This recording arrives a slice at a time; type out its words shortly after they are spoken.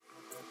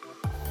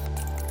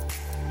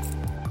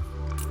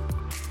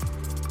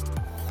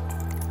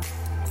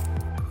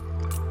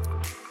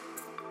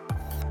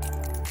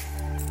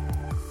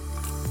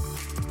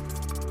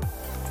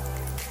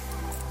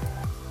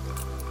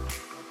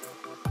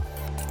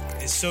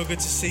It's so good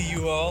to see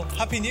you all.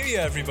 Happy New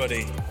Year,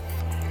 everybody.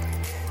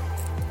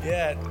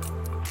 Yeah,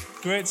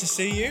 great to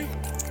see you.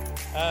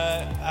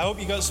 I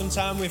hope you got some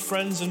time with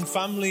friends and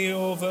family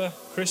over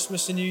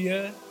Christmas and New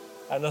Year.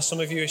 I know some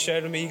of you have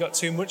shared with me you got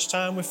too much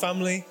time with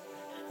family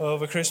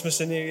over Christmas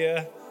and New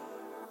Year.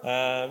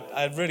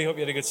 I really hope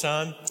you had a good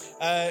time.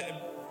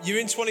 You're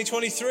in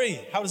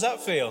 2023. How does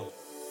that feel?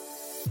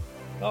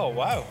 Oh,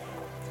 wow.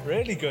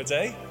 Really good,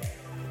 eh?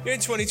 You're in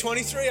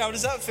 2023. How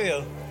does that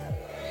feel?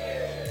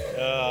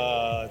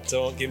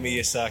 Don't give me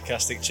your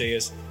sarcastic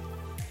cheers.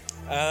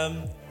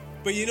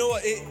 But you know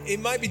what? It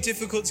might be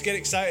difficult to get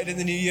excited in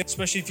the new year,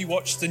 especially if you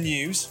watch the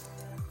news.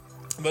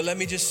 But let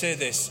me just say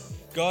this.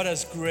 God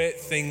has great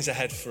things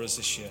ahead for us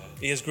this year.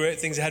 He has great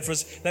things ahead for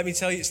us. Let me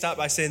tell you, start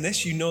by saying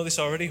this. You know this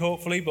already,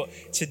 hopefully. But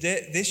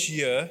this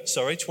year,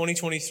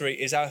 2023,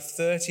 is our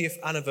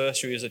 30th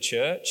anniversary as a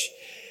church.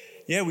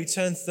 Yeah, we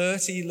turned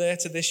 30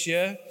 later this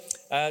year.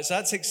 So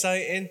that's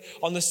exciting.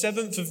 On the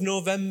 7th of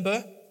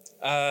November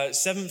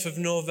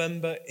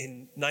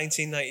in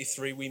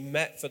 1993, we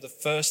met for the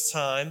first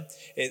time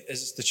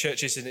as the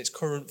church is in its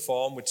current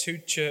form, with two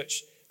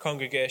church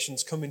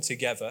congregations coming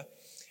together.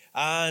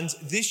 And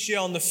this year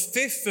on the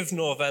 5th of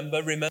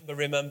November,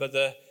 remember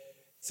the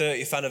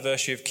 30th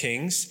anniversary of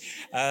Kings,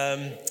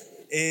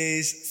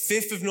 is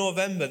 5th of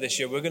November this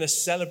year. We're going to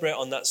celebrate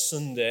on that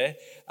Sunday.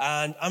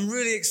 And I'm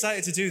really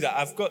excited to do that.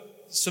 I've got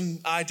some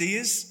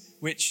ideas,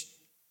 which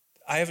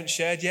I haven't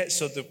shared yet,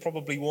 so they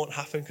probably won't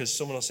happen because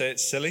someone will say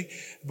it's silly.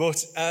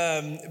 But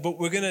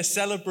we're going to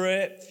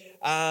celebrate,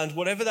 and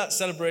whatever that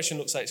celebration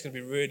looks like, it's going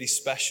to be really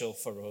special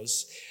for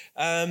us.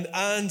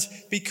 And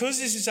because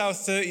this is our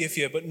 30th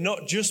year, but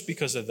not just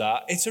because of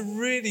that, it's a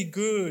really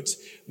good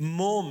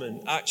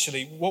moment,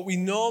 actually. What we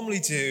normally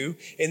do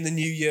in the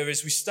new year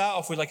is we start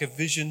off with like a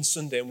Vision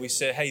Sunday, and we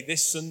say, hey,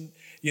 this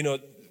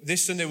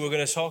Sunday we're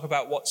going to talk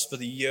about what's for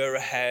the year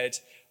ahead,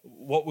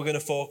 what we're going to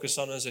focus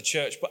on as a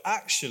church. But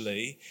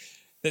actually,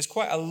 there's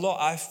quite a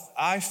lot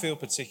I feel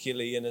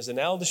particularly, and as an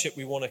eldership,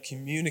 we want to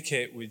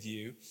communicate with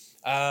you.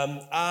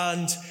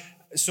 And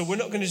so we're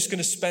not just going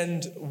to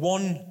spend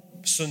one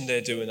Sunday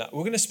doing that.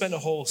 We're going to spend a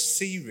whole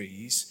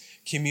series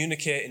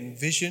communicating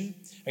vision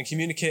and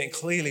communicating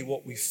clearly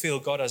what we feel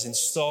God has in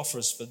store for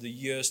us for the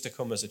years to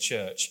come as a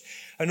church.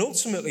 And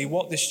ultimately,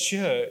 what this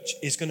church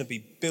is going to be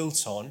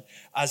built on,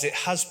 as it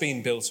has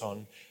been built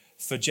on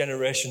for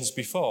generations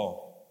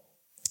before.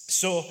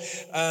 So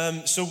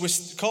we're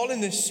calling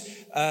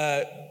this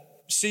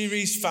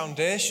series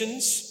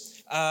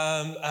Foundations,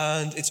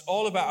 and it's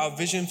all about our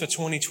vision for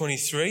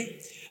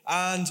 2023.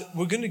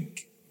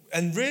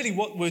 And really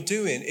what we're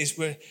doing is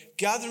we're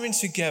gathering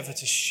together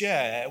to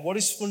share what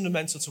is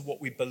fundamental to what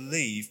we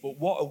believe, but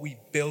what are we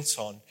built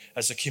on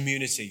as a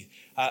community,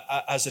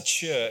 as a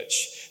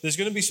church. There's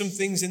going to be some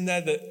things in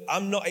there that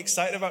I'm not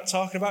excited about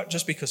talking about,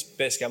 just because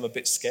basically I'm a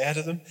bit scared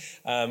of them,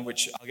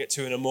 which I'll get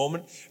to in a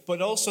moment.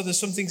 But also there's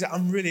some things that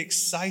I'm really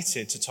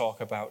excited to talk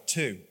about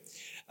too.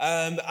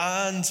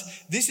 And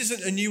this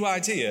isn't a new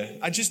idea.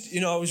 I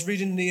was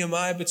reading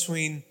Nehemiah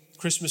between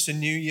Christmas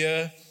and New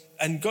Year,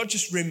 and God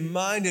just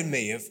reminded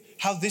me of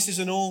how this is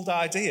an old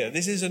idea.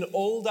 This is an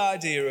old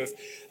idea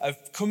of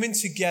coming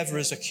together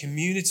as a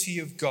community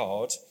of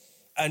God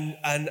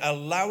and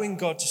allowing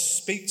God to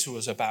speak to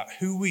us about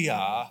who we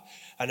are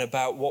and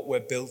about what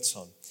we're built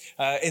on.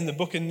 In the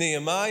book of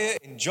Nehemiah,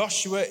 in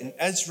Joshua, in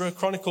Ezra,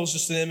 Chronicles,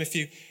 just to name a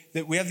few,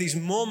 that we have these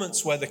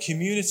moments where the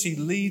community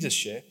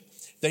leadership,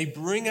 they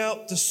bring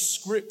out the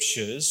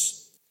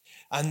scriptures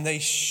and they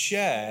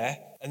share,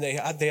 and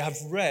they have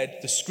read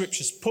the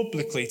scriptures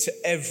publicly to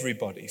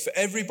everybody, for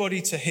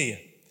everybody to hear.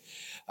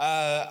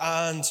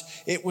 And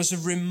it was a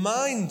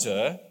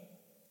reminder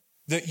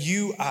that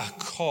you are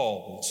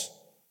called.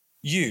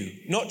 You,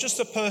 not just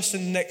the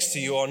person next to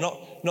you, or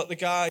not the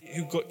guy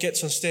who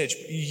gets on stage,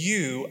 but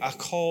you are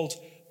called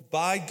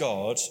by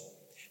God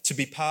to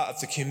be part of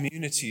the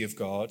community of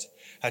God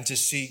and to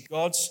see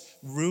God's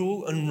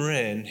rule and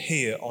reign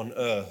here on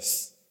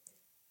earth.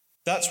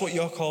 That's what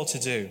you're called to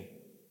do.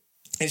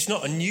 It's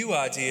not a new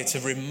idea to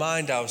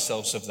remind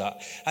ourselves of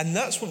that. And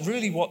that's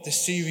what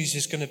this series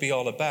is going to be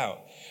all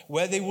about.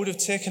 Where they would have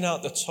taken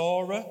out the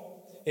Torah,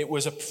 it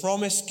was a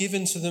promise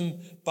given to them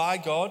by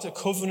God, a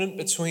covenant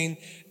between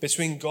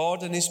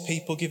God and his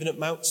people given at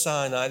Mount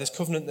Sinai, this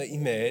covenant that he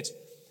made.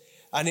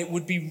 And it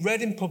would be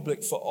read in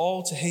public for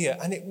all to hear.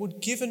 And it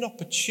would give an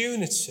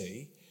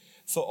opportunity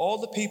for all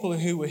the people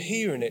who were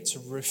hearing it to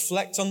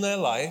reflect on their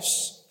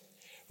lives,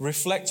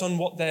 reflect on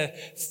what their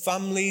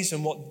families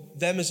and what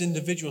them as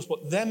individuals,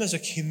 what them as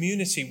a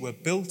community were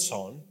built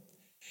on.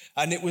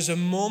 And it was a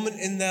moment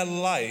in their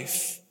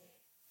life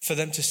for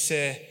them to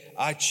say,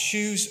 I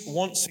choose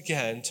once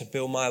again to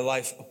build my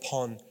life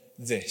upon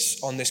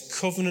this, on this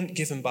covenant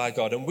given by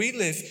God. And we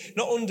live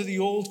not under the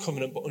old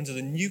covenant, but under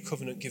the new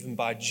covenant given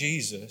by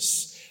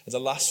Jesus at the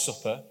Last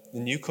Supper, the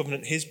new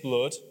covenant, his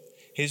blood,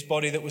 his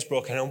body that was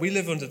broken, and we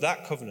live under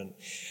that covenant.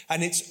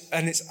 And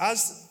it's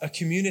as a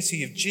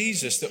community of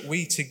Jesus that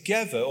we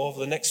together over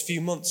the next few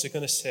months are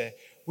going to say,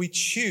 we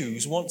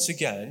choose once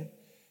again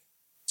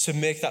to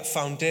make that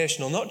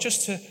foundational, not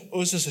just to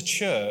us as a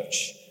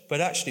church, but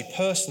actually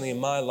personally in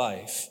my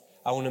life,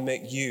 I want to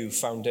make you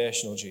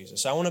foundational,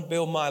 Jesus. I want to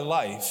build my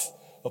life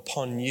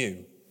upon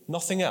you,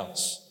 nothing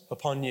else,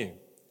 upon you.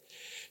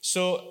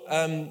 So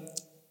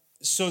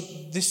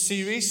this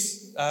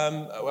series,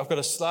 I've got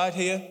a slide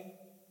here.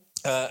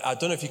 I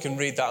don't know if you can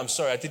read that. I'm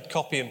sorry, I did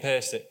copy and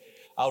paste it.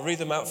 I'll read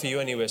them out for you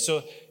anyway.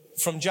 So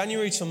from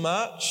January to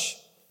March,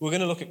 we're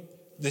going to look at,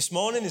 this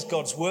morning is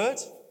God's Word,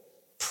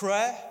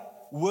 prayer,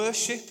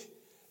 worship,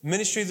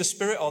 ministry of the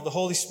Spirit or the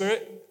Holy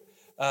Spirit,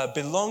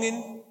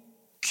 belonging,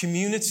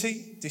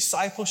 community,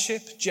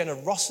 discipleship,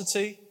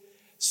 generosity,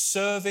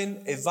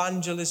 serving,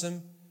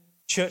 evangelism,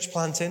 church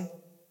planting,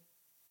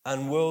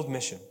 and world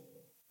mission.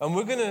 And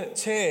we're going to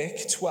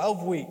take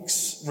 12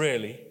 weeks,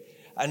 really,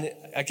 and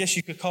I guess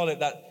you could call it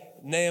that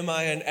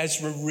Nehemiah and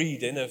Ezra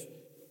reading of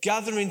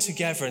gathering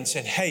together and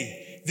saying,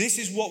 hey, this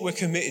is what we're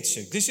committed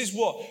to. This is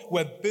what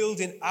we're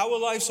building our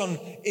lives on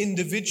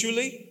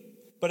individually,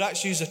 but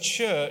actually as a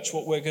church,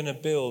 what we're going to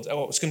build, and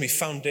what's going to be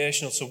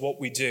foundational to what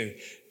we do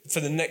for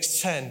the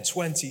next 10,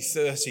 20,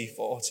 30,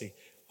 40,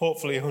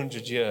 hopefully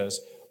 100 years,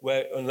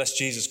 where, unless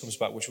Jesus comes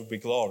back, which would be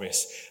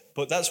glorious.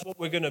 But that's what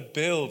we're going to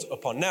build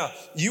upon. Now,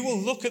 you will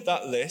look at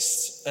that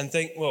list and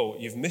think, well,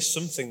 you've missed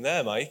something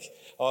there, Mike.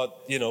 Or,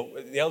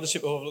 the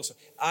eldership overlooks.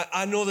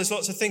 I know there's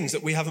lots of things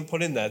that we haven't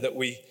put in there that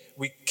we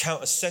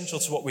count as central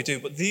to what we do.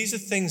 But these are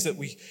things that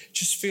we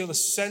just feel a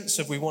sense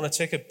of. We want to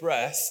take a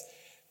breath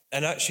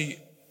and actually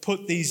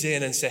put these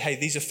in and say, hey,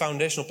 these are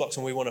foundational blocks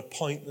and we want to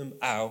point them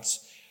out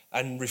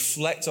and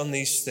reflect on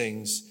these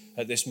things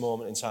at this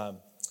moment in time.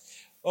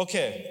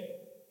 Okay.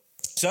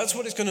 So that's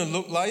what it's going to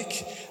look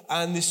like.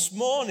 And this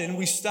morning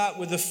we start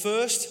with the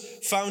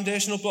first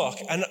foundational block.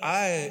 And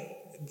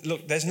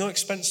look, there's no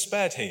expense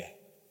spared here.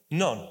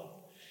 None.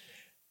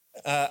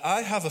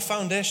 I have a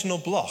foundational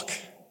block.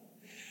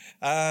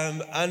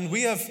 And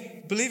we have,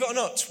 believe it or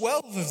not,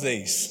 12 of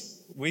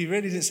these. We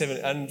really didn't save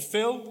it. And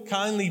Phil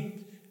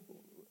kindly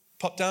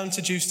popped down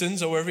to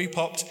Jewston's or wherever he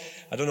popped.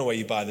 I don't know where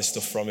you buy this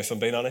stuff from, if I'm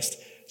being honest.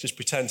 Just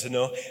pretend to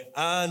know.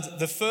 And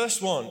the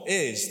first one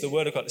is the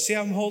Word of God. See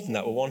how I'm holding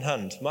that with one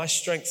hand? My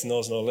strength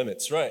knows no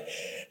limits, right?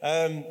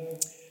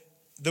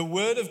 The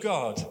Word of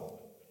God.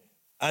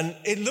 And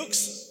it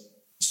looks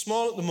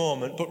small at the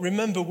moment, but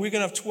remember, we're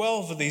going to have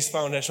 12 of these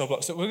foundational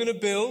blocks that we're going to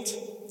build.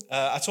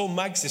 I told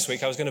Mags this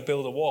week I was going to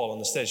build a wall on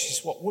the stage. She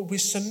said, what? With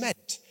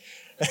cement?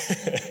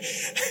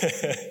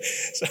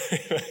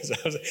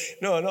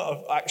 No, not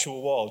an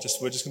actual wall.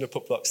 We're just going to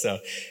put blocks down.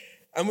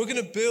 And we're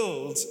going to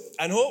build,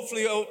 and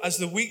hopefully as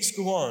the weeks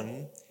go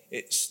on,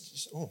 it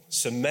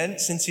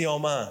cements into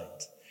your mind.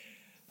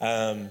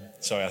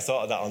 Sorry, I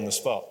thought of that on the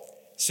spot.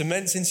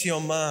 Cements into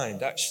your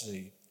mind,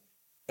 actually.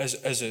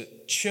 As a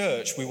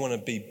church, we want to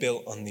be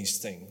built on these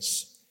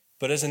things.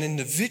 But as an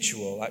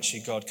individual,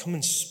 actually, God, come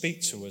and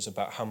speak to us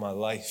about how my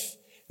life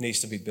needs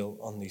to be built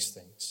on these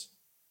things.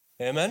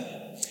 Amen?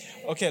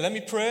 Okay, let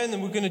me pray, and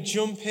then we're going to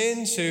jump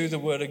into the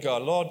Word of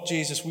God. Lord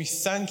Jesus, we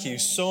thank you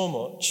so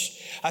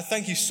much. I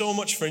thank you so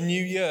much for a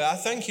new year. I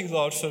thank you,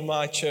 Lord, for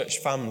my church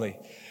family.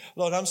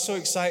 Lord, I'm so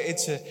excited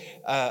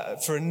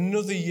for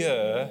another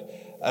year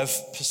of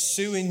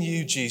pursuing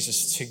you,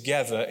 Jesus,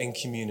 together in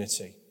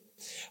community.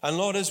 And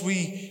Lord, as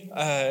we,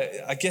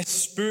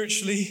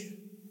 spiritually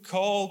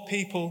call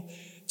people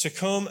to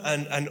come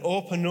and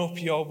open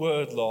up your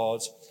word,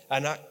 Lord,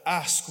 and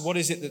ask, what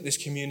is it that this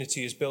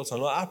community is built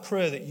on? Lord, I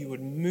pray that you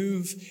would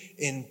move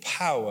in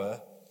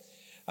power.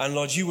 And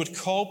Lord, you would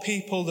call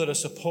people that are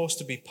supposed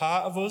to be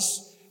part of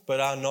us, but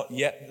are not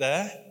yet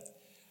there.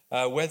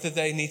 Whether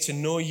they need to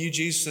know you,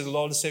 Jesus, as the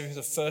Lord and Savior for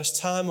the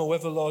first time, or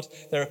whether, Lord,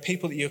 there are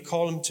people that you're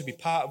calling to be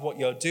part of what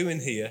you're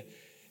doing here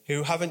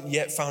who haven't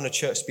yet found a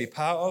church to be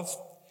part of.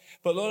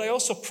 But Lord, I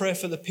also pray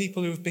for the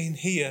people who have been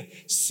here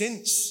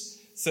since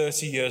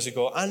 30 years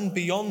ago and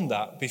beyond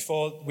that,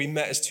 before we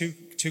met as two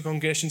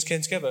congregations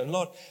came together. And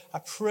Lord, I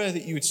pray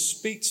that you would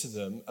speak to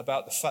them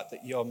about the fact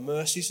that your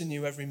mercies are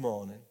new every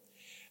morning,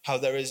 how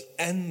there is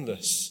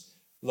endless,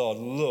 Lord,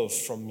 love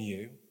from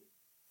you,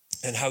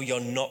 and how you're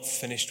not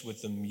finished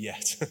with them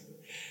yet.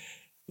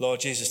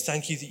 Lord Jesus,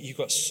 thank you that you've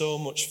got so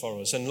much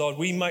for us. And Lord,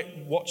 we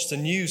might watch the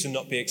news and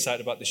not be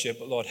excited about this year,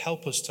 but Lord,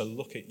 help us to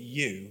look at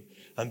you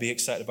and be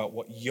excited about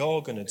what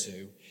you're going to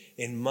do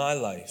in my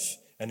life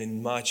and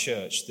in my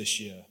church this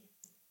year.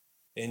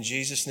 In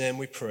Jesus' name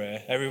we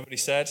pray. Everybody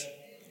said?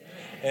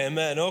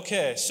 Amen.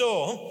 Okay,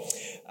 so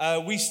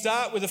we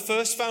start with the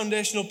first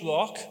foundational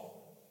block,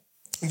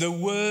 the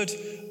Word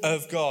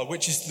of God,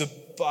 which is the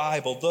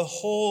Bible, the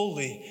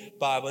Holy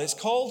Bible. And it's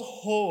called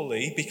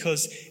holy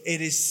because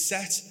it is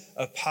set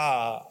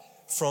apart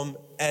from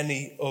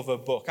any other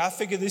book. I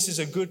figure this is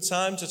a good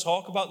time to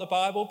talk about the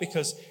Bible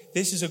because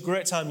this is a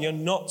great time. You're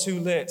not too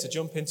late to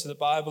jump into the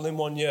Bible in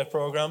 1 year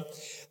program.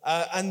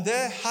 And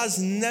there has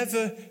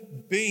never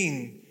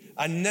been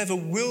and never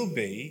will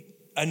be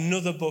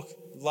another book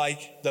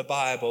like the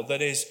Bible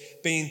that is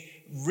being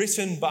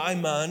written by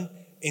man,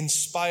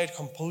 inspired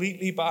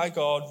completely by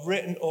God,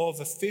 written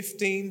over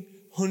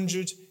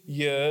 1,500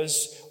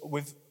 years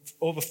with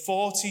over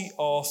 40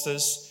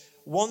 authors,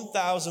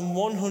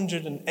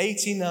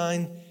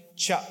 1,189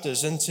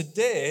 chapters, and to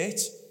date,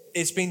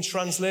 it's been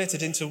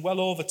translated into well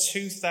over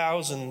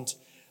 2,000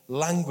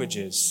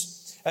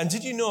 languages. And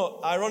did you know,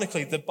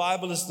 ironically, the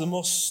Bible is the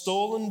most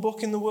stolen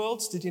book in the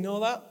world? Did you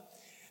know that?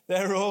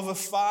 There are over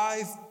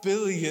 5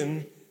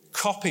 billion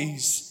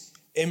copies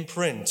in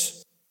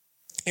print.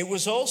 It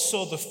was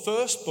also the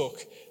first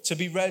book to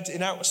be read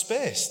in outer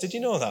space. Did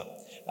you know that?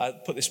 I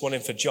put this one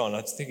in for John.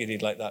 I think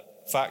he'd like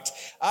that fact.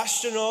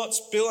 Astronauts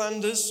Bill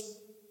Anders,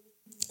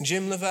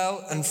 Jim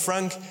Lovell, and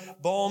Frank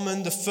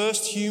Borman, the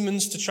first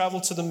humans to travel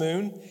to the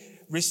moon,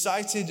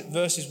 recited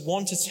verses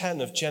 1 to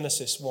 10 of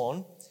Genesis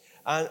 1,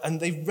 and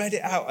they read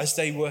it out as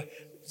they were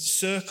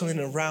circling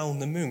around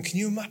the moon. Can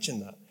you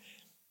imagine that?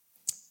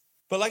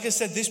 But like I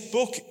said, this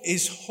book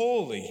is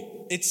holy.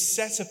 It's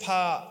set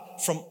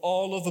apart from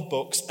all other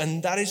books,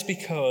 and that is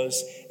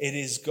because it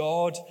is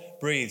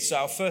God-breathed. So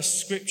our first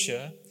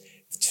scripture,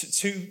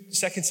 2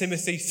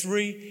 Timothy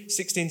 3,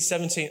 16,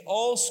 17,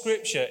 all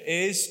scripture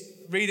is,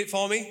 read it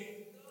for me,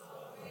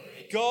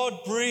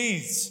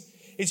 God-breathed.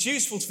 It's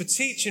useful for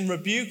teaching,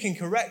 rebuking,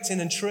 correcting,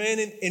 and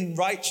training in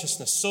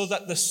righteousness, so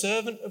that the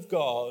servant of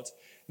God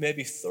may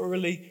be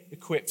thoroughly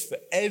equipped for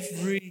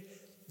every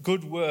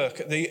good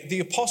work. The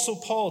Apostle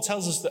Paul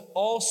tells us that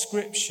all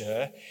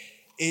scripture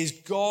is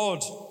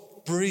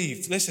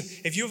God-breathed. Listen,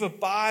 if you have a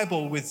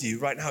Bible with you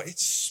right now,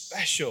 it's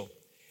special.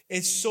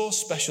 It's so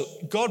special.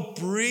 God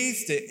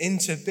breathed it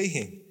into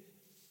being.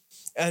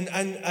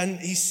 And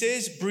he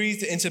says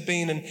breathed it into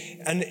being,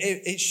 and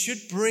it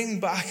should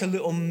bring back a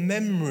little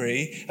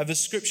memory of a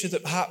scripture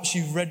that perhaps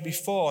you've read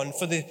before. And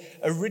for the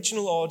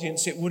original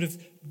audience, it would have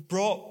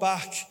brought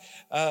back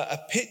a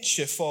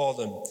picture for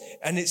them.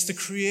 And it's the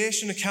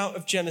creation account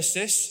of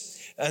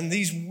Genesis. And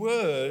these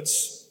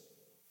words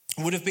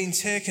would have been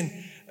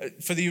taken,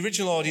 for the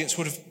original audience,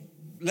 would have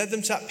led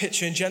them to that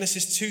picture in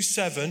Genesis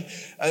 2:7.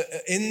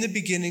 In the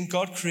beginning,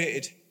 God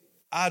created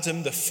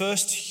Adam, the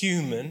first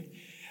human.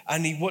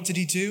 And what did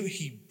he do?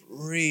 He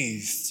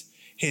breathed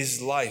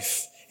his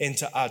life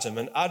into Adam.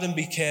 And Adam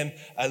became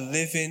a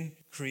living,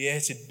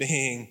 created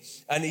being.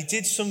 And he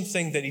did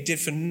something that he did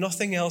for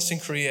nothing else in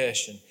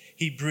creation.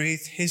 He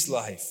breathed his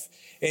life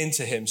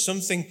into him.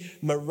 Something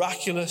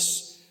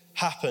miraculous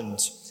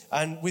happened.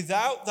 And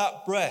without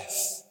that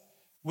breath,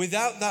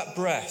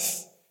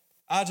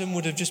 Adam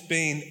would have just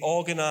been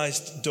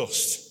organized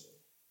dust.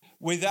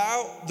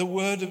 Without the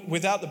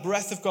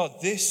breath of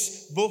God,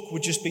 this book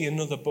would just be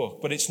another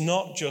book. But it's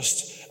not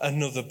just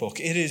another book.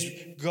 It is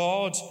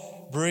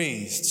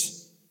God-breathed.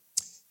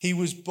 He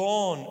was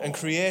born and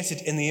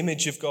created in the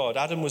image of God.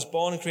 Adam was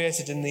born and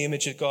created in the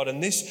image of God.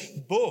 And this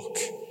book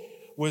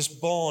was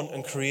born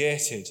and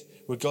created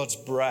with God's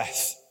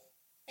breath.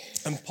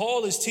 And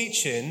Paul is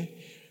teaching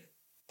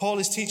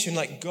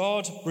like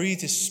God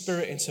breathed his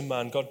spirit into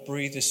man. God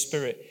breathed his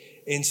spirit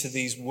into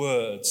these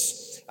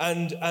words.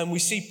 And we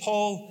see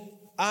Paul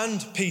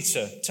and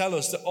Peter tell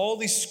us that all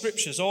these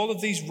scriptures, all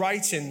of these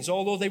writings,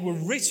 although they were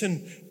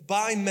written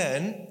by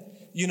men,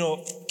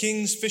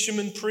 kings,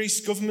 fishermen,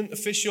 priests, government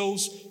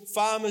officials,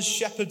 farmers,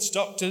 shepherds,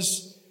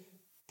 doctors,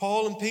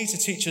 Paul and Peter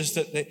teach us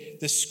that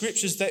the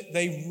scriptures that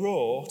they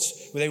wrote,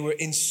 they were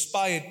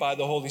inspired by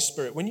the Holy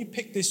Spirit. When you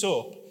pick this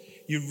up,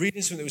 you're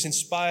reading something that was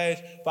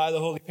inspired by the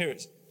Holy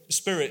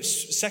Spirit.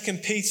 2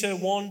 Peter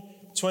 1,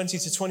 20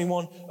 to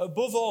 21.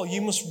 Above all,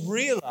 you must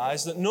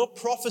realize that no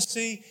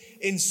prophecy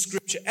in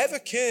Scripture ever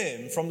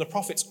came from the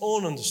prophet's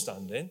own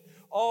understanding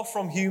or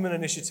from human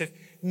initiative.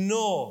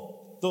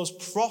 No, those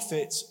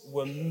prophets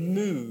were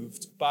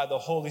moved by the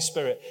Holy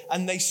Spirit,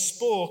 and they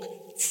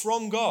spoke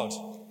from God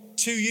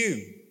to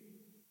you.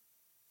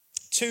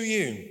 To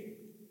you.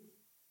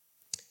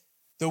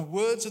 The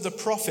words of the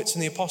prophets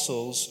and the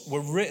apostles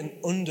were written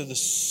under the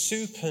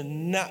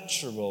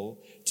supernatural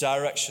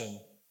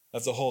direction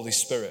of the Holy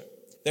Spirit.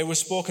 They were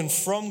spoken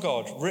from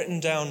God, written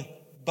down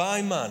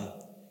by man.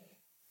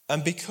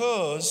 And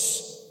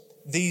because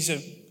these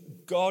are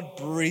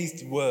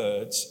God-breathed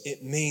words,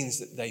 it means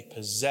that they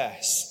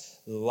possess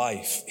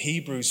life.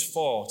 Hebrews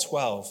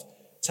 4:12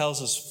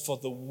 tells us, "For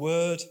the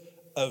word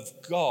of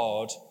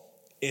God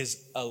is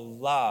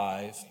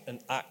alive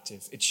and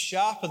active. It's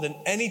sharper than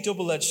any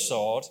double-edged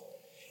sword.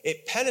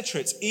 It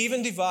penetrates,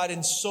 even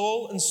dividing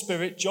soul and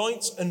spirit,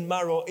 joints and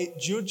marrow. It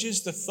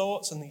judges the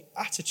thoughts and the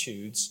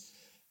attitudes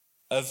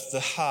of the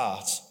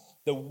heart."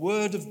 The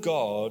word of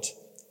God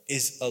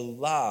is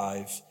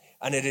alive,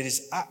 and it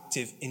is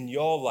active in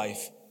your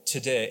life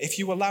today, if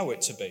you allow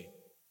it to be.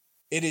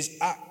 It is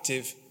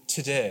active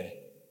today.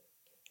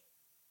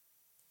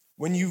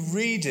 When you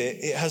read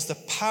it, it has the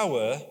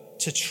power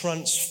to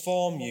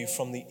transform you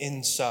from the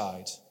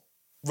inside,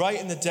 right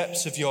in the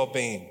depths of your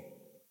being,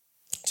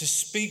 to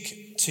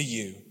speak to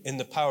you in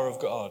the power of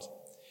God.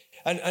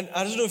 And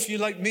I don't know if you're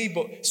like me,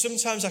 but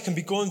sometimes I can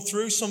be going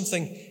through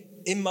something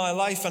in my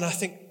life and I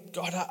think,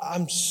 God,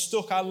 I'm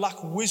stuck. I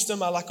lack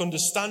wisdom. I lack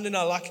understanding.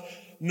 I lack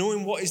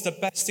knowing what is the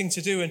best thing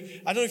to do.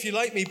 And I don't know if you're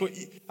like me, but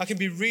I can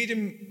be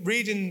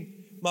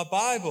reading my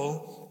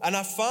Bible and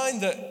I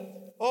find that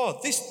oh,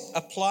 this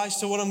applies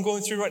to what I'm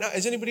going through right now.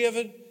 Has anybody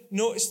ever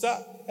noticed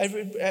that?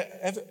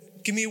 Ever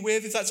give me a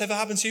wave if that's ever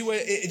happened to you,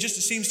 where it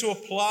just seems to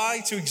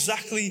apply to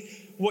exactly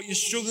what you're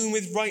struggling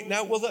with right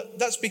now? Well,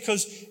 that's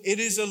because it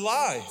is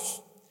alive.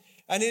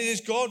 And it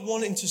is God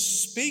wanting to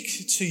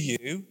speak to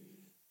you.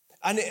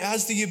 And it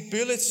has the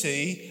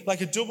ability,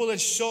 like a double-edged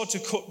sword, to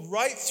cut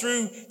right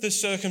through the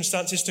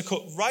circumstances, to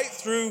cut right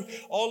through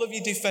all of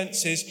your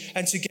defenses,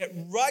 and to get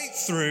right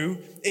through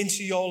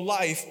into your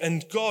life,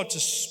 and God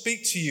to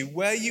speak to you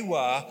where you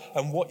are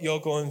and what you're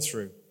going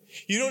through.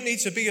 You don't need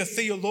to be a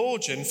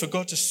theologian for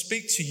God to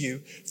speak to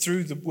you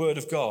through the Word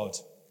of God.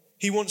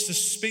 He wants to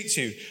speak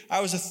to you.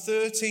 I was a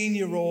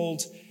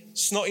 13-year-old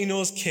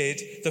snotty-nosed kid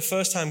the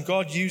first time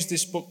God used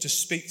this book to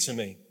speak to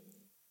me.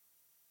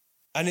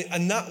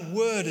 And that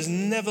word has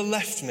never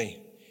left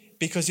me,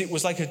 because it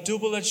was like a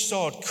double-edged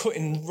sword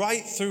cutting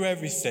right through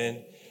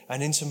everything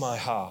and into my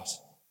heart.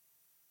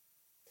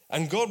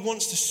 And God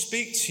wants to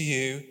speak to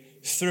you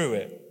through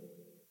it.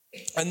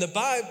 And the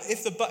Bible,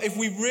 if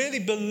we really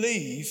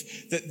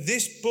believe that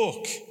this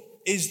book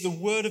is the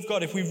Word of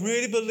God, if we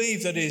really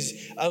believe that it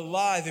is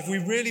alive, if we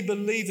really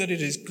believe that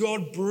it is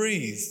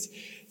God-breathed,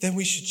 then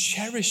we should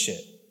cherish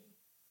it.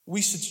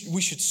 We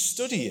should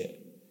study it.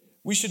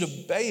 We should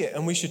obey it,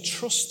 and we should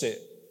trust it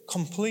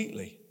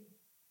completely.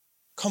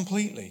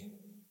 Completely.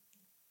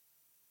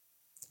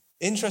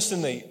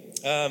 Interestingly,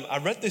 I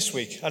read this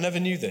week, I never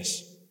knew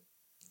this,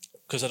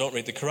 because I don't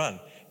read the Quran.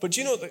 But do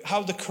you know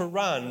how the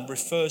Quran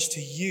refers to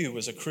you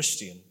as a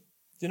Christian?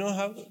 Do you know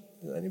how?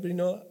 Does anybody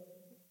know that?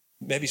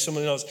 Maybe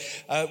someone knows.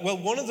 Well,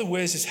 one of the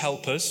ways is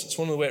help us. It's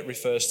one of the ways it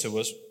refers to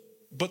us.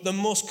 But the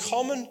most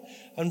common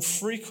and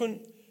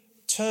frequent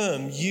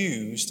term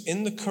used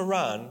in the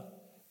Quran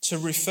to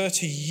refer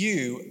to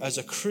you as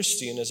a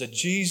Christian, as a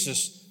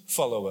Jesus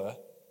follower,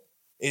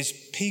 is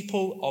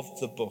people of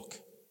the book.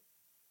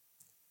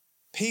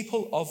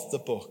 People of the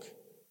book.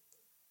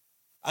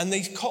 And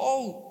they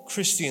call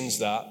Christians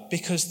that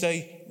because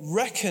they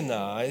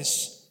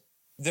recognize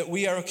that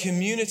we are a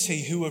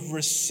community who have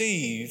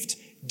received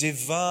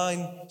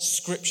divine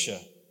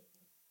scripture.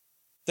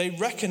 They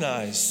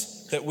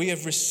recognize that we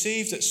have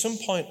received at some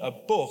point a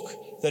book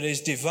that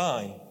is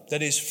divine,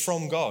 that is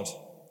from God.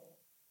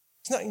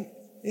 Isn't that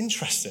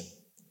interesting?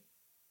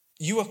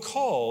 You are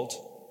called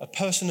a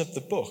person of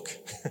the book.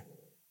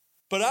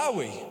 But are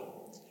we?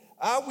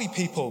 Are we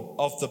people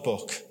of the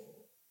book?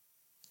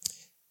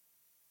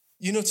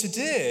 You know,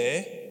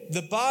 today,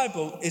 the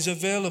Bible is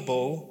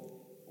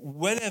available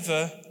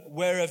whenever,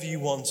 wherever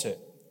you want it.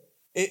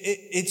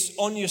 It's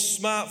on your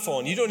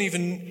smartphone. You don't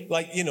even,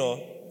 there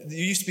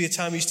used to be a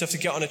time you used to have to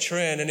get on a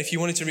train, and if you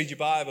wanted to read your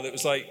Bible, it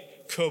was like,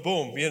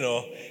 kaboom,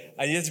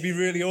 and you had to be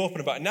really open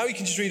about it. Now you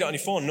can just read it on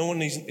your phone. No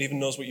one even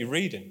knows what you're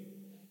reading.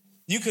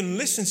 You can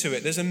listen to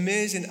it. There's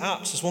amazing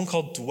apps. There's one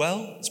called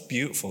Dwell. It's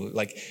beautiful.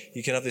 Like,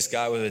 you can have this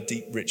guy with a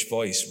deep, rich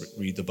voice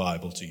read the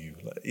Bible to you,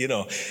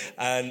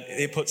 and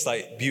it puts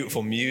like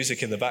beautiful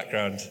music in the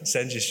background,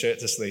 sends you straight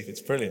to sleep.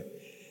 It's brilliant.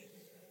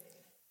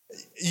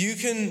 You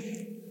can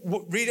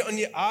read it on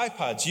your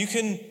iPads.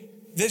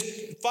 There's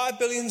 5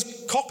 billion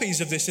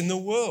copies of this in the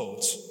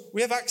world.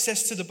 We have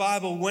access to the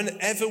Bible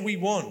whenever we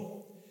want.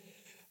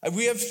 And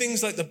we have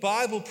things like the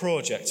Bible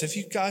Project. Have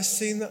you guys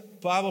seen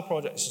that? Bible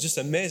Project is just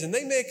amazing.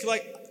 They make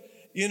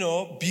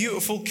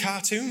beautiful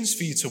cartoons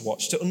for you to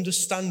watch to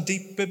understand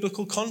deep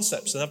biblical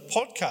concepts, and have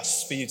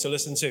podcasts for you to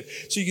listen to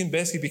so you can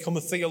basically become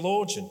a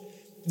theologian.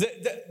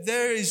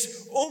 There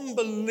is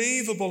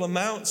unbelievable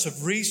amounts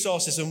of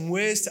resources and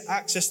ways to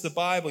access the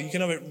Bible. You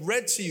can have it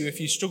read to you if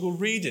you struggle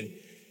reading.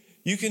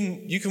 You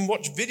can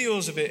watch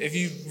videos of it if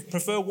you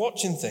prefer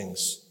watching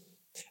things.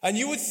 And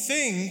you would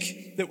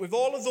think that with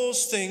all of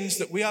those things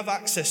that we have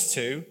access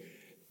to,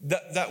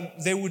 that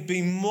there would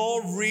be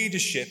more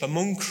readership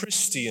among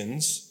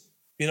Christians.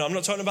 I'm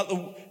not talking about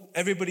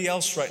everybody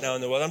else right now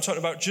in the world. I'm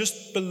talking about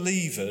just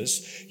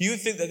believers. You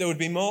would think that there would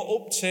be more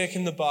uptake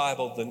in the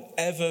Bible than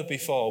ever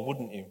before,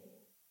 wouldn't you?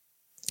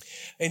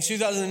 In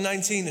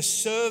 2019, a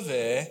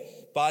survey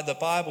by the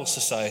Bible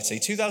Society,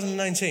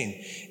 2019,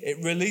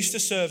 it released a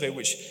survey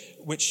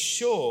which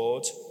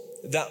showed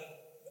that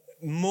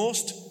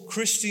most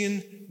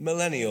Christian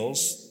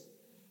millennials,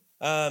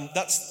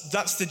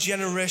 that's the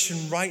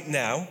generation right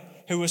now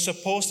who are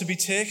supposed to be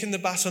taking the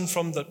baton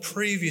from the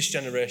previous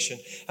generation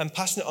and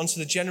passing it on to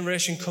the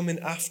generation coming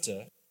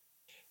after,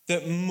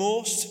 that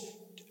most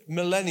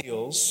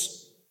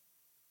millennials,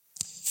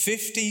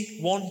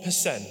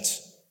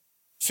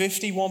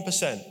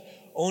 51%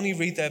 only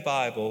read their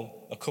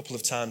Bible a couple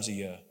of times a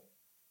year.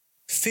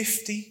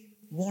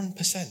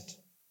 51%.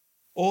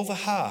 Over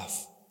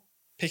half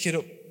pick it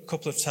up a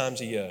couple of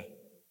times a year.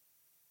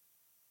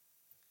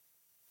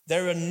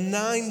 There are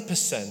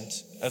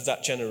 9% of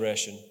that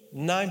generation,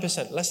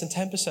 9%, less than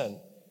 10%,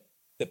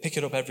 that pick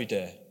it up every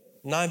day.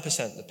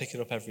 9% that pick it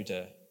up every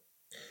day.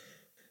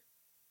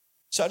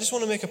 So I just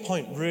want to make a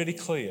point really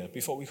clear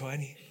before we go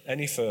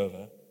any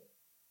further.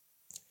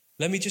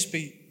 Let me just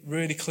be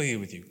really clear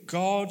with you.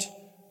 God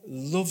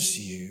loves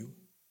you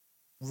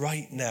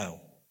right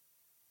now.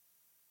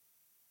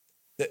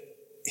 That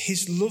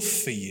his love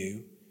for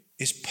you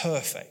is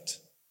perfect,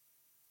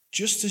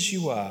 just as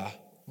you are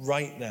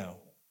right now.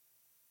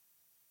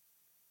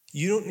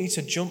 You don't need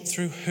to jump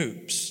through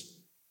hoops.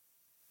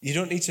 You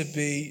don't need to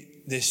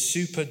be this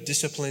super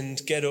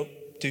disciplined, get up,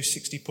 do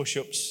 60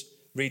 push-ups,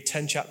 read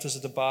 10 chapters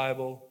of the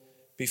Bible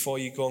before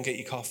you go and get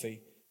your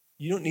coffee.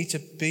 You don't need to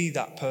be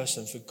that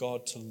person for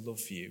God to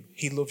love you.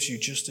 He loves you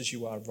just as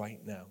you are right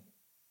now.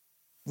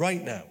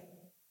 Right now.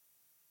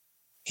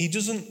 He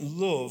doesn't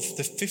love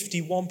the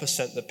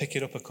 51% that pick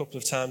it up a couple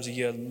of times a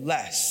year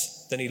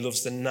less than he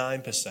loves the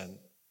 9%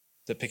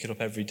 that pick it up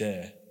every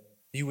day.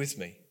 Are you with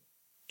me?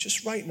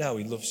 Just right now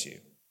he loves you.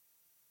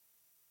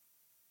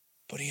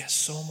 But he has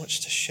so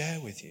much to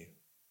share with you.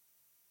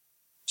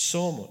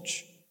 So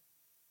much.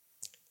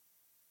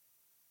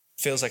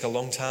 Feels like a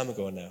long time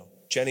ago now.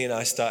 Jenny and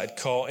I started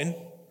courting.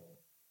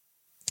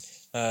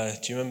 Do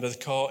you remember the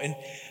courting?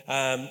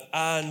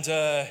 And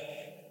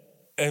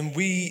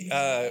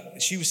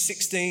she was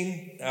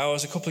 16, I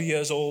was a couple of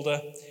years older,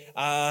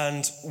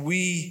 and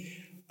we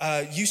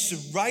used to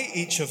write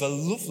each other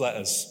love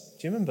letters.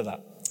 Do you remember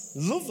that?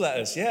 Love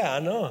letters, yeah, I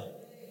know,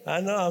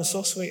 I'm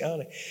so sweet,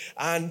 aren't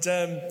I? And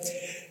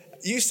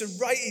used to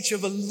write each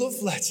other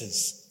love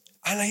letters,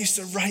 and I used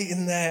to write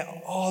in there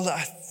all that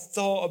I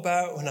thought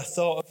about when I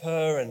thought of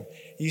her, and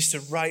I used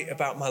to write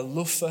about my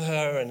love for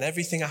her and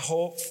everything I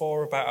hoped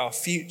for about our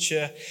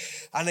future,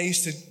 and I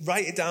used to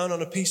write it down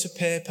on a piece of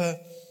paper.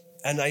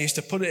 And I used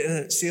to put it in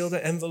a sealed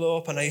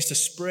envelope, and I used to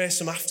spray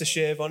some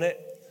aftershave on it.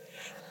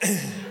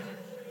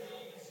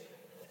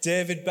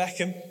 David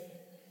Beckham.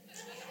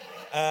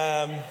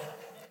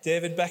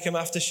 David Beckham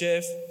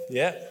aftershave.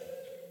 Yeah.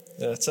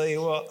 I'll tell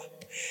you what.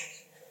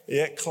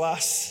 Yeah,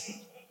 class.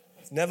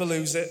 Never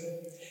lose it.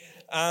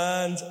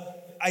 And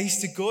I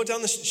used to go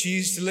down she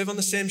used to live on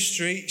the same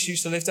street. She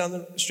used to live down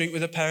the street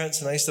with her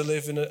parents, and I used to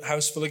live in a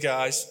house full of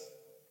guys.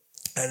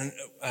 And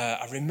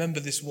I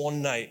remember this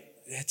one night,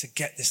 to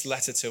get this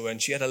letter to her, and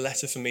she had a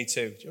letter for me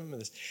too. Do you remember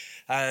this?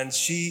 And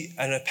she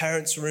and her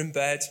parents were in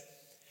bed,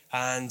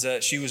 and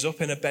she was up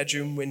in a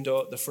bedroom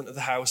window at the front of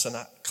the house, and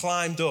I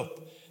climbed up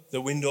the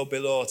window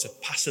below to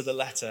pass her the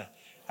letter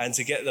and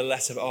to get the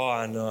letter. Oh,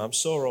 I know, I'm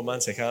so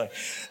romantic, aren't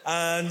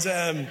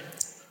I?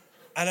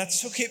 And I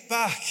took it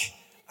back,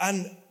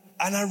 and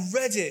I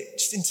read it,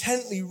 just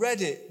intently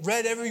read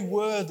every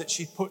word that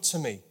she'd put to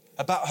me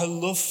about her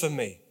love for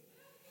me,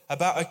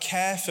 about her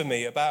care for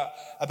me, about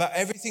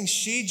everything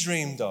she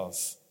dreamed of,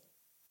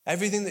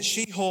 everything that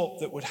she hoped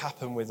that would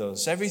happen with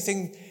us,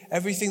 everything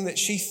that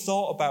she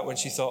thought about when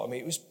she thought of me.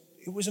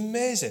 It was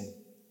amazing.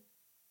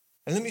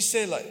 And let me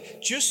say,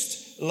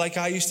 just like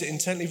I used to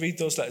intently read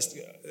those letters,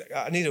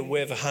 I need a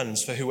wave of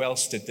hands for who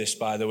else did this,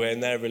 by the way, in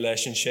their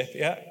relationship.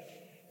 Yeah?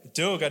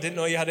 Doug, I didn't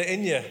know you had it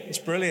in you. It's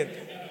brilliant.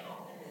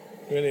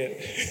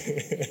 Brilliant.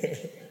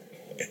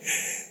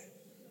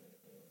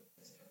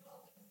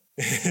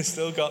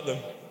 Still got them.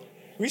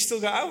 We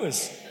still got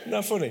ours. Isn't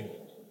that funny?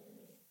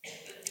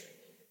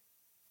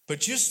 But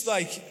just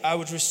like I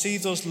would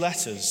receive those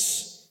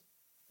letters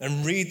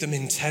and read them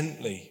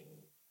intently,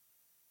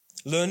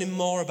 learning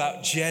more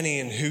about Jenny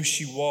and who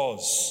she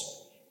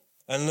was,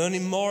 and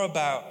learning more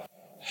about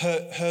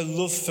her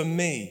love for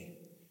me,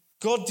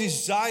 God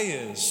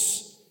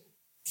desires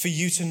for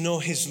you to know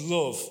his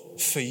love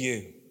for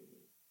you.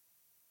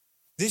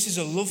 This is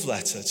a love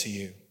letter to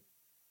you.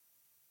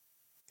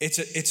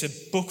 It's a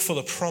book full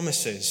of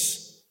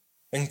promises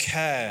and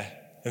care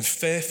and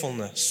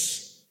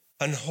faithfulness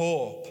and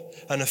hope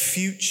and a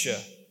future.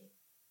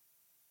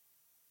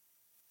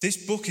 This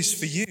book is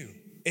for you.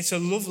 It's a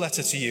love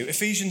letter to you.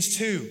 Ephesians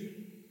 2,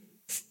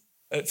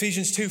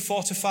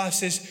 4-5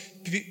 says,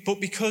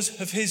 but because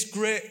of his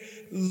great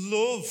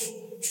love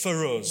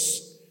for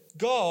us,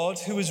 God,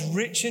 who is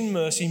rich in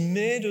mercy,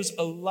 made us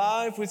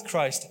alive with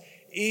Christ,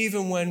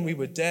 even when we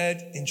were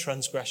dead in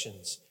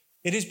transgressions.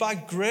 It is by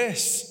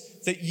grace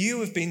that you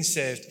have been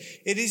saved.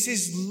 It is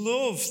his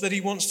love that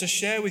he wants to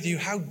share with you,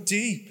 how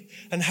deep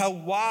and how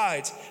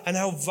wide and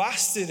how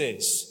vast it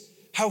is,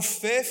 how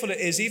faithful it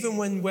is. Even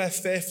when we're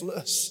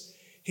faithless,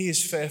 he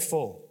is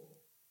faithful.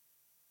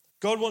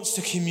 God wants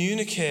to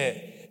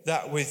communicate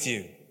that with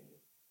you.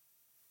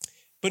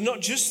 But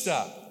not just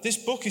that. This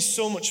book is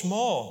so much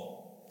more.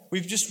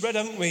 We've just read,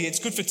 haven't we? It's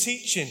good for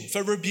teaching,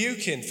 for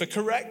rebuking, for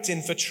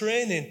correcting, for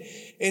training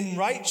in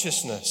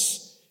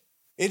righteousness.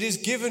 It is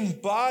given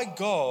by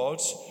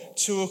God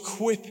to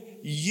equip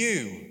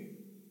you,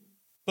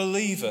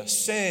 believer,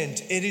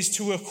 saint. It is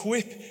to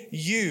equip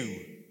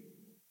you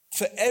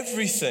for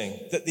everything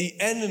that the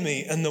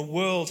enemy and the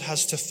world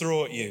has to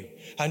throw at you.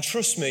 And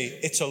trust me,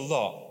 it's a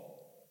lot.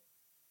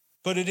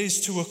 But it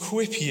is to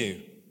equip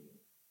you.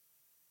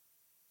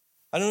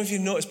 I don't know if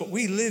you've noticed, but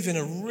we live in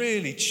a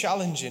really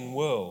challenging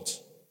world.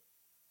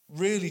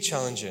 Really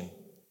challenging.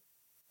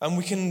 And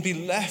we can be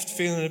left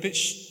feeling a bit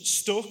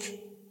stuck,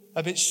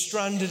 a bit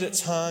stranded at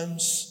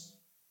times,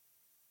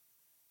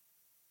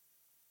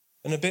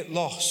 and a bit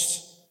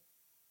lost.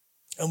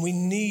 And we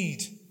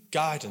need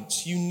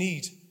guidance. You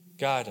need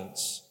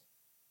guidance.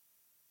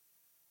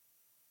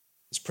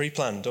 It's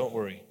pre-planned, don't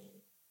worry.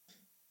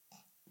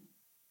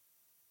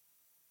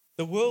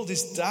 The world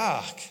is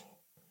dark.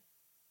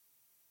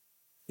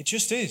 It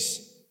just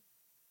is.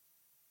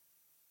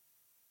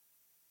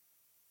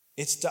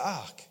 It's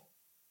dark.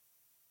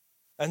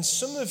 And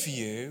some of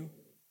you,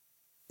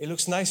 it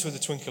looks nice with the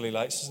twinkly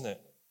lights, doesn't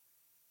it?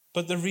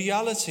 But the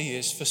reality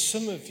is, for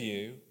some of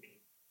you,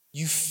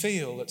 you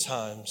feel at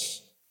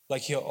times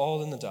like you're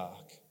all in the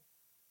dark,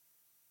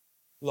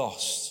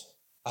 lost.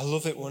 I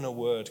love it when a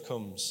word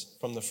comes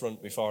from the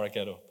front before I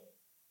get up.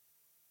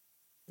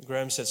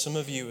 Graham said some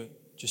of you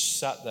just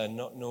sat there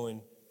not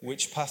knowing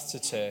which path to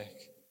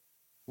take,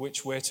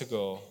 which way to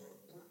go,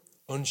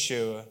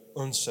 unsure,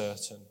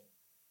 uncertain.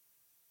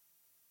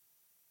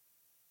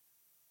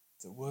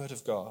 The word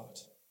of God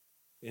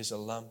is a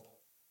lamp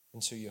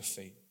unto your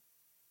feet.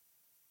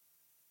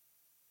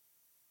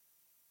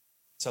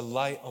 It's a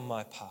light on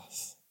my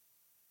path.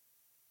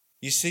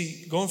 You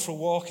see, going for a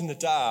walk in the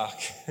dark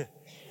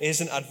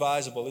isn't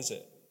advisable, is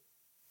it?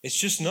 It's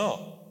just not.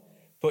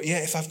 But yeah,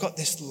 if I've got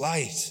this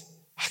light,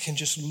 I can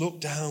just look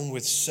down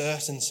with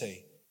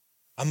certainty.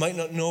 I might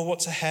not know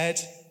what's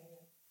ahead,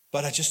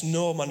 but I just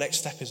know my next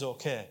step is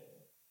okay.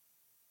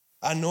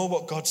 I know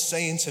what God's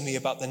saying to me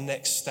about the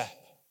next step,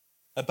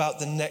 about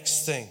the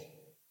next thing.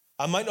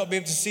 I might not be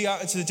able to see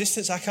out into the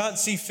distance. I can't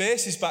see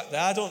faces back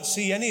there. I don't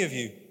see any of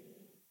you.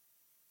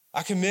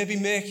 I can maybe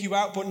make you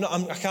out, but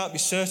I can't be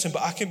certain.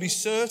 But I can be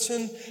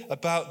certain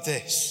about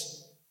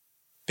this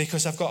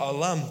because I've got a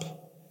lamp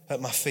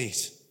at my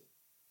feet.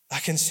 I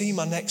can see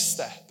my next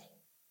step.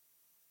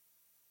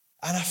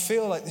 And I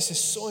feel like this is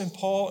so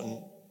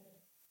important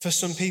for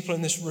some people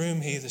in this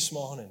room here this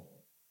morning.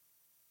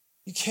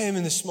 You came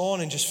in this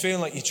morning just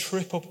feeling like you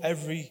trip up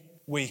every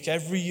week,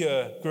 every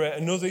year. Great,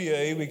 another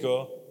year, here we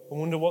go. I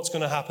wonder what's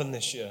going to happen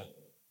this year.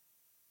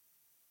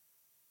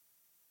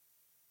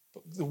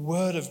 But the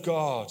word of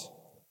God,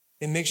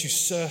 it makes you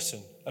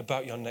certain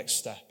about your next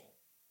step.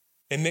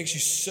 It makes you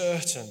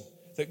certain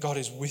that God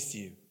is with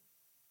you.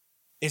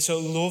 It's a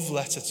love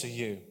letter to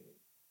you.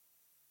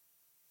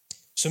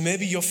 So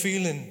maybe you're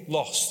feeling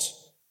lost,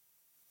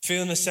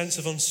 feeling a sense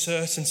of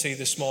uncertainty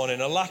this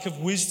morning, a lack of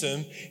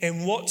wisdom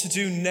in what to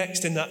do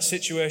next in that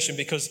situation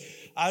because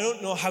I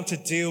don't know how to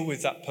deal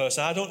with that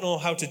person. I don't know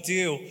how to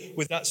deal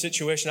with that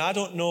situation. I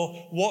don't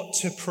know what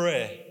to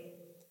pray.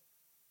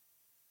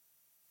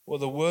 Well,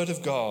 the word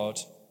of God,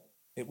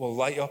 it will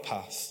light your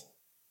path.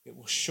 It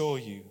will show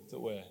you the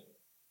way.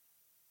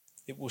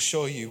 It will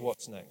show you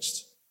what's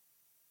next.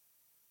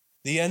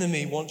 The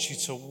enemy wants you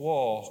to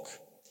walk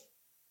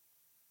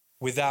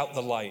without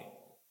the light.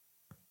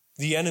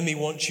 The enemy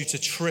wants you to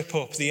trip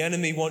up. The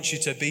enemy wants you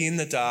to be in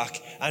the dark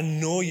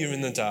and know you're in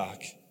the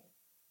dark.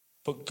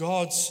 But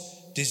God's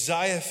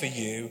desire for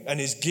you and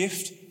his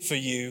gift for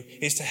you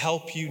is to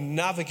help you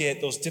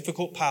navigate those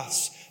difficult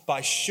paths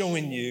by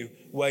showing you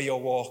where you're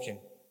walking.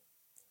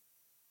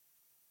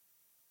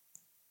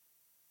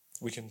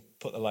 We can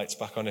put the lights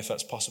back on if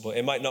that's possible.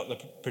 It might knock the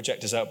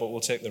projectors out, but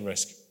we'll take the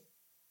risk.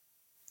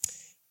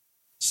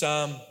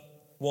 Psalm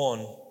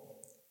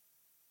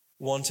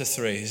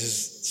 1:1-3. This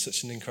is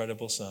such an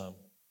incredible psalm.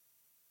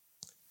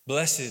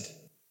 Blessed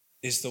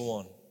is the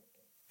one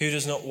who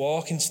does not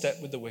walk in step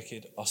with the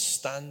wicked, or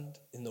stand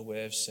in the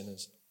way of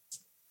sinners,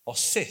 or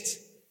sit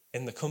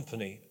in the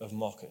company of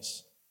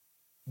mockers,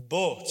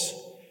 but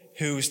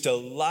whose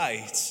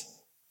delight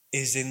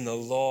is in the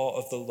law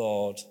of the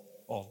Lord,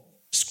 or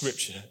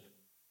Scripture.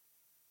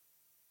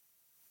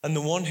 And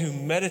the one who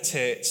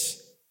meditates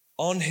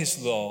on his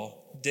law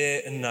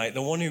day and night,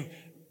 the one who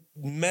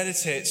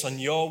meditates on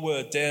your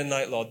word day and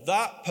night, Lord,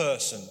 that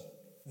person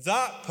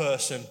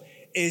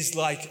is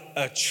like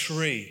a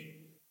tree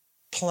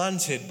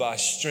planted by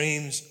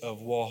streams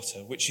of water,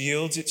 which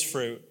yields its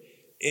fruit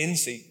in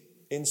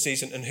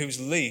season and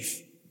whose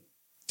leaf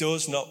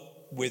does not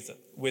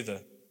wither.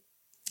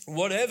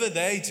 Whatever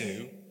they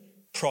do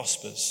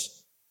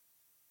prospers.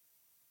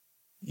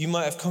 You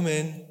might have come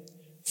in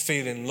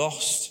feeling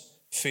lost,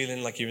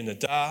 feeling like you're in the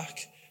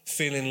dark,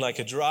 feeling like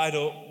a dried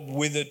up,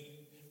 withered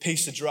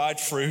piece of dried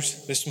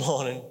fruit this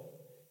morning.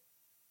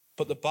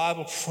 But the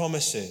Bible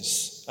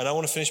promises, and I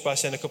want to finish by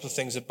saying a couple of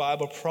things. The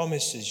Bible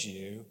promises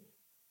you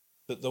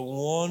that the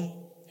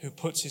one who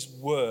puts his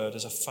word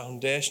as a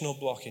foundational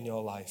block in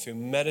your life, who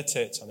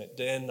meditates on it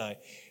day and night,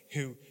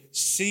 who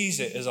sees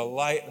it as a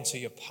light unto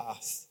your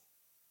path,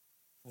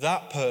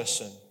 that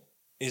person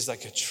is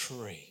like a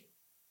tree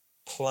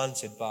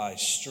planted by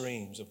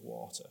streams of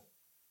water,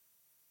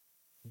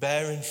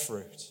 bearing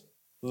fruit,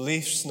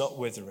 leaves not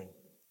withering.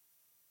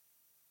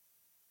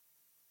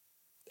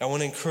 I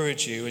want to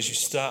encourage you as you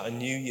start a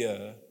new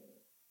year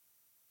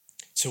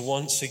to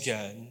once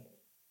again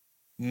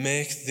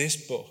make this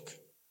book,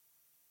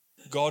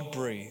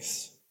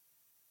 God-breathed,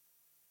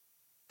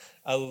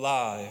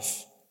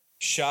 alive,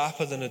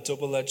 sharper than a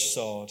double-edged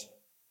sword.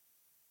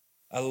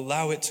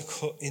 Allow it to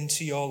cut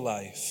into your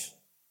life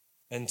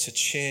and to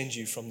change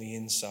you from the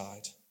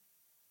inside.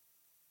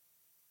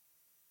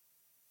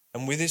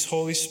 And with his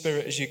Holy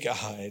Spirit as your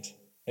guide,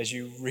 as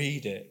you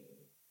read it,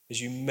 as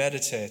you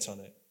meditate on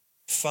it,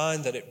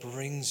 find that it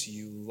brings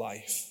you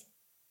life.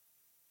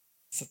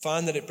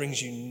 Find that it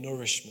brings you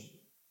nourishment.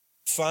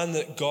 Find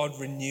that God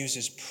renews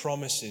his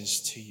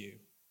promises to you.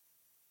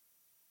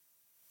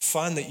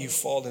 Find that you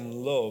fall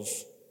in love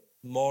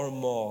more and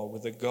more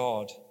with a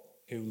God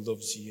who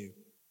loves you.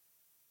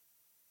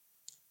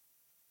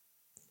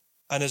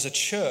 And as a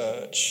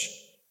church,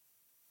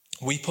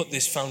 we put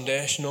this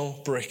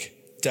foundational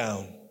brick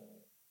down.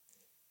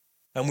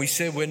 And we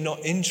say we're not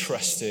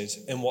interested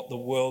in what the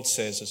world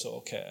says is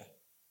okay.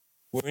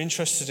 We're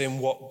interested in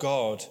what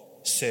God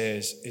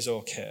says is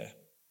okay.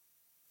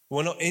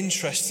 We're not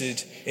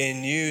interested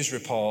in news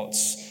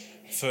reports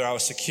for our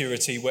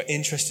security. We're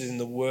interested in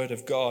the word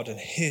of God and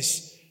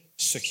his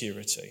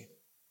security.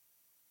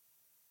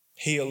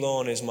 He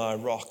alone is my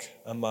rock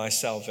and my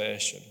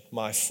salvation,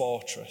 my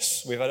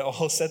fortress. We've had it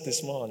all said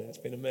this morning. It's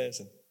been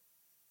amazing.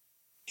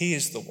 He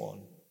is the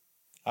one.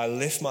 I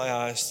lift my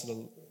eyes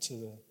to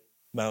the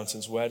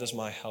mountains. Where does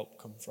my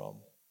help come from?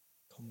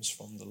 It comes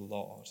from the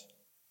Lord.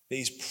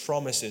 These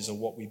promises are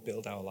what we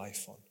build our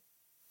life on.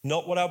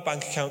 Not what our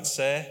bank accounts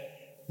say,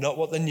 not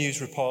what the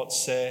news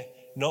reports say,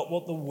 not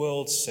what the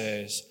world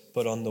says,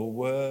 but on the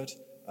word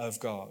of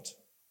God.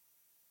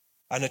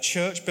 And a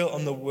church built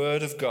on the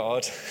word of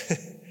God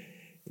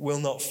will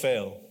not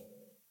fail.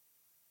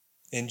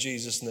 In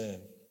Jesus' name.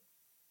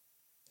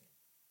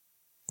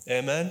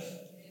 Amen?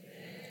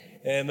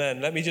 Amen.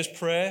 Let me just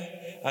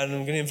pray, and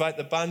I'm going to invite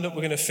the band up.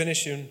 We're going to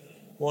finish in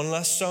one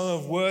last song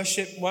of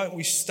worship. Why don't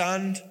we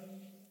stand?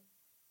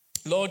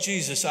 Lord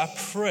Jesus, I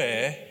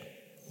pray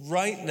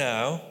right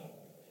now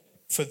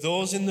for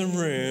those in the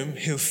room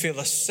who feel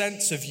a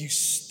sense of you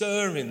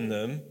stirring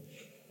them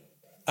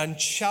and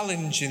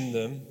challenging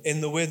them in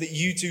the way that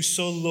you do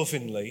so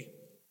lovingly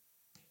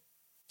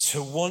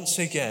to once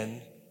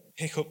again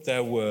pick up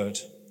their word.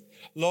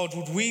 Lord,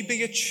 would we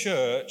be a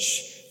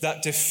church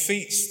that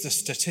defeats the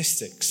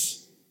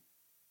statistics?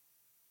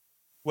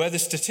 Where the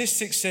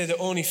statistics say that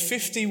only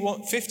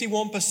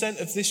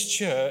 51% of this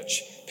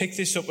church pick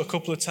this up a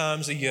couple of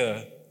times a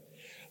year.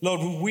 Lord,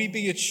 would we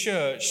be a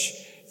church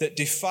that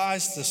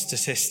defies the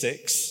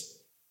statistics?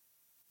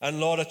 And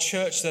Lord, a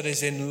church that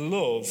is in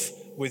love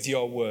with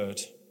your word.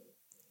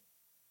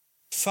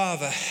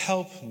 Father,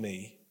 help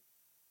me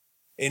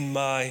in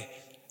my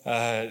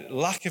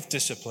lack of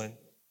discipline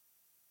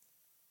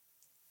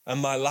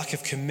and my lack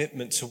of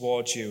commitment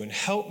towards you. And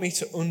help me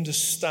to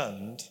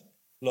understand,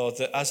 Lord,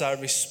 that as I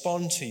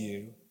respond to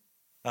you,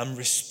 I'm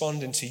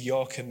responding to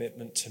your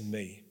commitment to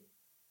me.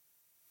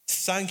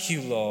 Thank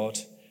you, Lord,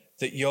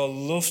 that your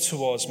love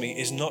towards me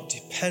is not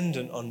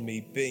dependent on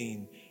me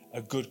being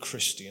a good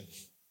Christian.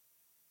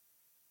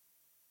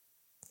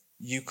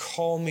 You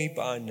call me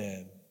by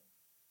name.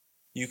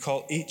 You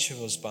call each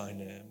of us by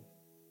name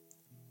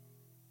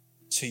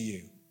to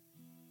you.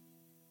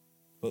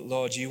 But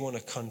Lord, you want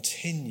to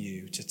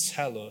continue to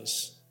tell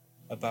us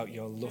about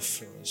your love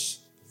for us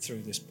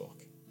through this book.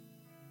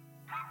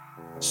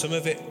 Some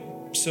of it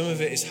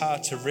is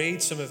hard to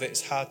read, some of it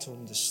is hard to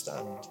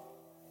understand.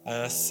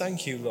 And I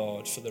thank you,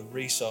 Lord, for the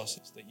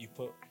resources that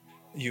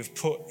you've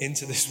put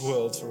into this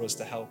world for us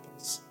to help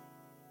us.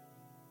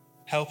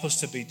 Help us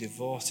to be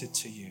devoted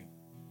to you.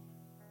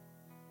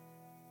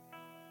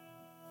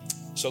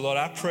 So, Lord,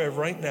 I pray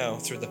right now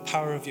through the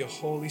power of your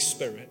Holy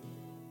Spirit,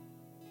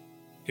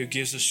 who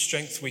gives us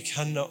strength we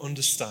cannot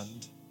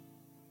understand,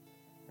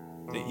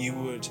 that you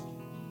would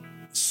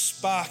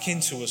spark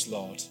into us,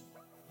 Lord,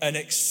 an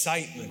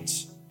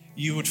excitement.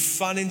 You would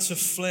fan into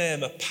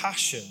flame a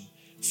passion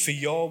for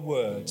your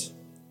word.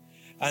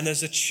 And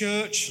as a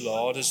church,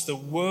 Lord, as the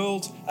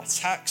world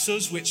attacks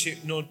us, which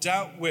it no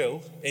doubt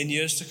will in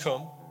years to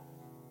come,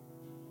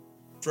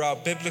 for our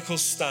biblical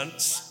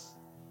stance,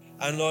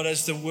 and Lord,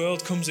 as the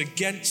world comes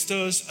against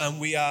us and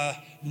we are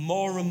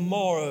more and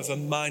more of a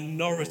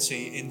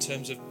minority in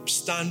terms of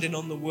standing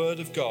on the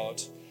word of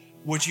God,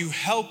 would you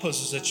help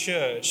us as a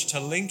church to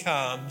link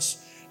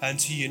arms and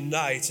to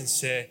unite and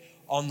say,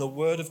 on the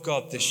word of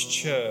God, this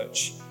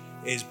church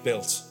is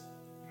built.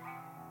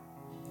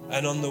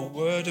 And on the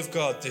word of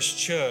God, this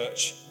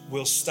church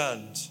will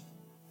stand.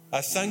 I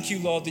thank you,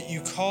 Lord, that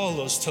you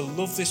call us to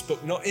love this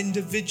book, not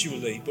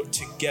individually, but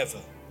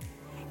together,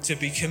 to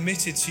be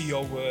committed to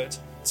your word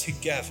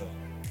together.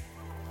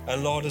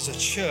 And Lord, as a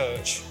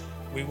church,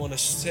 we want to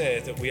say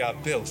that we are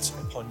built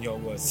upon your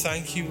word.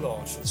 Thank you,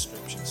 Lord, for the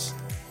scriptures.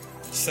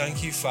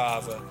 Thank you,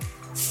 Father.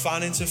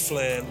 Fan into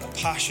flame a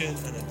passion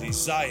and a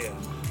desire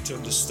to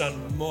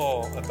understand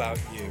more about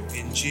you.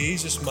 In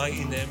Jesus'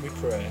 mighty name we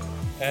pray.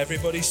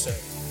 Everybody say,